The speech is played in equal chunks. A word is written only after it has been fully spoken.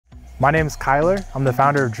My name is Kyler. I'm the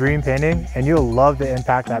founder of Dream Painting, and you'll love the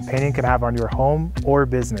impact that painting can have on your home or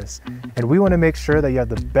business. And we want to make sure that you have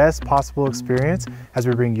the best possible experience as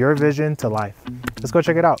we bring your vision to life. Let's go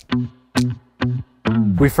check it out.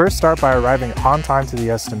 We first start by arriving on time to the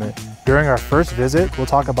estimate. During our first visit, we'll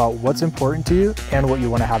talk about what's important to you and what you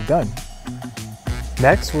want to have done.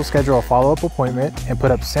 Next, we'll schedule a follow-up appointment and put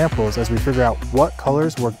up samples as we figure out what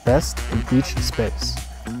colors work best in each space.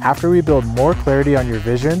 After we build more clarity on your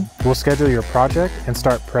vision, we'll schedule your project and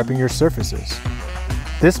start prepping your surfaces.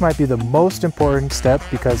 This might be the most important step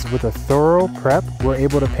because with a thorough prep, we're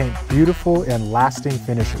able to paint beautiful and lasting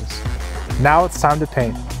finishes. Now it's time to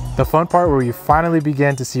paint, the fun part where you finally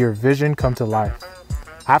begin to see your vision come to life.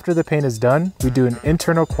 After the paint is done, we do an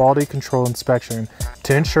internal quality control inspection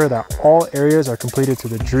to ensure that all areas are completed to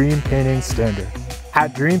the Dream Painting standard.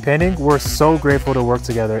 At Dream Painting, we're so grateful to work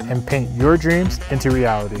together and paint your dreams into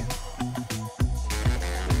reality.